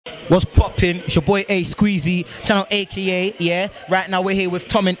What's poppin'? It's your boy A Squeezy, channel AKA, yeah. Right now we're here with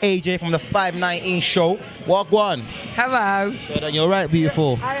Tom and AJ from the 519 show. Wagwan. Hello. So then you're right,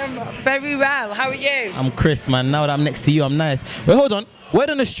 beautiful. I am very well. How are you? I'm Chris, man. Now that I'm next to you, I'm nice. Wait, hold on. Word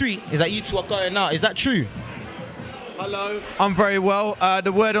on the street is that you two are going out. Is that true? Hello. I'm very well.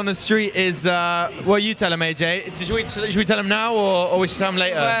 The word on the street is, well, you tell him, AJ. Should we tell him now or we should tell him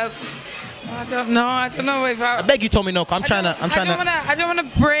later? Well, I don't know if I beg you, Tommy, no. I'm trying to. I don't want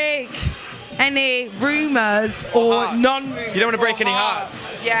to break any rumours or non-rumours. You don't want to break any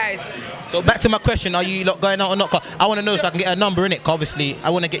hearts? Yes. So back to my question, are you lot going out or not? 'Cause I want to know so I can get a number in it. Obviously, I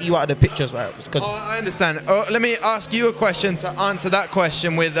want to get you out of the pictures, right? I understand. Let me ask you a question to answer that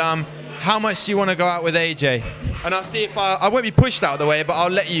question with how much do you want to go out with AJ? And I'll see if I won't be pushed out of the way, but I'll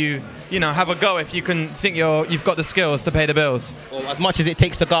let you, have a go if you can think you've got the skills to pay the bills. Well, as much as it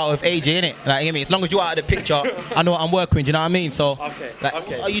takes to go out with AJ, innit? Like, I mean, as long as you're out of the picture, I know what I'm working with. You know what I mean? So, okay. Like,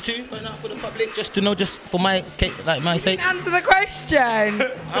 Okay. Are you two going out for the public? Just to know, just for my sake. Answer the question.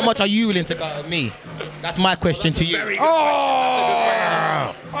 How much are you willing to go out with me? That's my question to you. Very good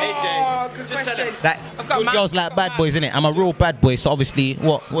question. AJ. Good question. Like, good girls like bad boys, innit? I'm a real bad boy, so obviously,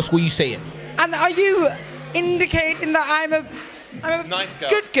 what's what you saying? And are you indicating that I'm a Nice girl.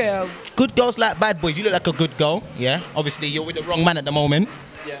 good girl? Good girls like bad boys. You look like a good girl, yeah? Obviously, you're with the wrong man at the moment.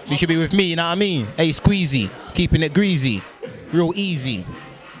 Yeah. So you should be with me, you know what I mean? Hey, Squeezy, keeping it greasy, real easy.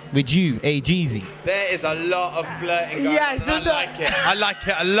 With you, hey, Jeezy. There is a lot of flirting going on. Yes, I like it. I like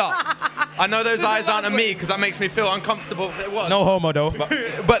it a lot. I know those eyes aren't on me because that makes me feel uncomfortable if it was. No homo though.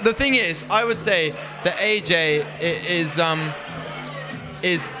 But the thing is, I would say that AJ is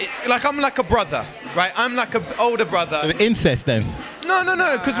like, I'm like a brother, right? I'm like an older brother. So incest then? No,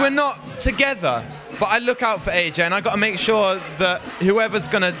 because we're not together. But I look out for AJ, and I got to make sure that whoever's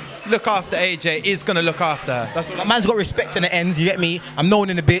gonna look after AJ is gonna look after her. That's what My man's got respect in the ends, you get me? I'm known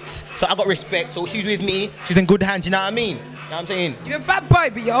in the bits, so I got respect. So she's with me, she's in good hands, you know what I mean? You know what I'm saying? You're a bad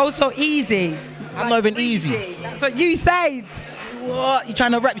boy, but you're also easy. I'm not even easy. That's what you said. What? You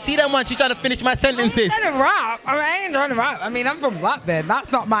trying to rap? See that one? She's trying to finish my sentences. I ain't trying to rap. I mean, I'm from Blackburn.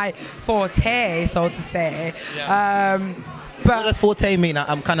 That's not my forte, so to say. Yeah. But what does forte mean?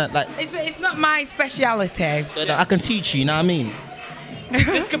 I'm kind of like... It's not my speciality. So that I can teach you know what I mean?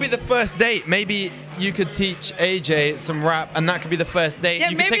 This could be the first date. Maybe you could teach AJ some rap, and that could be the first date. Yeah,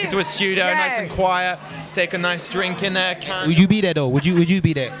 you could take it to a studio, nice and quiet, take a nice drink in there. Would you be there though? Would you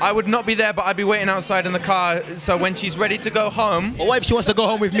be there? I would not be there, but I'd be waiting outside in the car. So when she's ready to go home, But what if she wants to go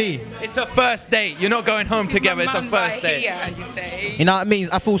home with me? it's a first date. You're not going home together. It's a first date. You know what I mean?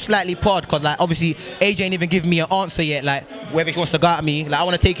 I feel slightly pod because like obviously AJ ain't even giving me an answer yet. Like whether she wants to go out with me, like I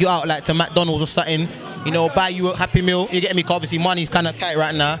want to take you out like to McDonald's or something. Buy you a Happy Meal. You get me? 'Cause obviously money's kind of tight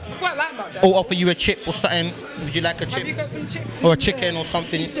right now. Quite like that. Or offer you a chip or something. Would you like a Have chip? you got some chips? Or a chicken or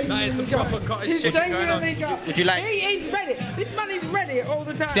something? That is the proper cottage chicken going on. Would you like... He's ready. This man is ready all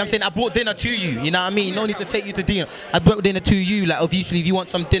the time. See, I'm saying I brought dinner to you. You know what I mean? No need to take you to dinner. I brought dinner to you. Like obviously, if you want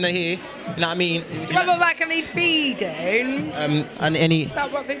some dinner here, you know what I mean? Do I look like I need feeding? And any... Is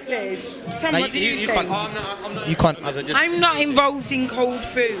that what this is? Tell me, Like, what do you think? can't... I'm not. You can't... As I just, I'm not involved in cold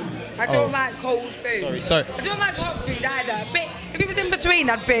food. I don't like cold food. Sorry. I don't like hot food either. But if it was in between,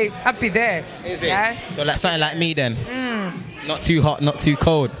 I'd be there. Is it? Yeah. So like something like me then. Not too hot, not too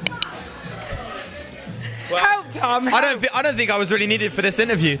cold. Help, Tom. I don't think I was really needed for this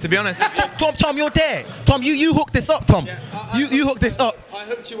interview, to be honest. Tom, you're there. Tom, you hooked this up, Tom. You hooked this up. I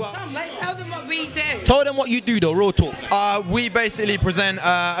hooked you up. Tom, let's tell them what we do. Tell them what you do though, real talk. We basically present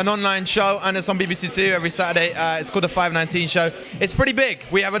an online show, and it's on BBC Two every Saturday. It's called the 519 Show. It's pretty big.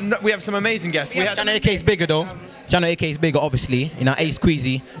 We have some amazing guests. Channel AK is bigger though. Channel AK is bigger, obviously. A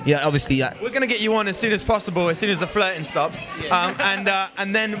Squeezy. Yeah, obviously. We're gonna get you on as soon as possible, as soon as the flirting stops.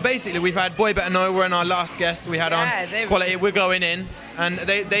 And then basically we've had Boy Better Know. We're in our last guest we had on Quality. We're going in, and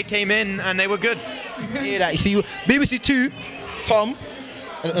they came in and they were good. Yeah, that. You see, BBC Two, Tom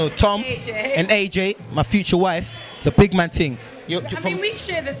AJ. and AJ, my future wife. It's a big man thing. I mean, we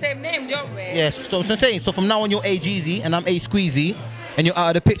share the same name, don't we? Yes, so I'm saying, so from now on you're A Jeezy and I'm A Squeezy and you're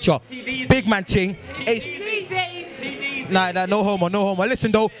out of the picture. Big man thing. Nah, no homo.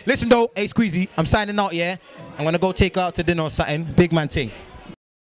 Listen though, A Squeezy, I'm signing out, yeah? I'm gonna go take her out to dinner or something. Big man thing.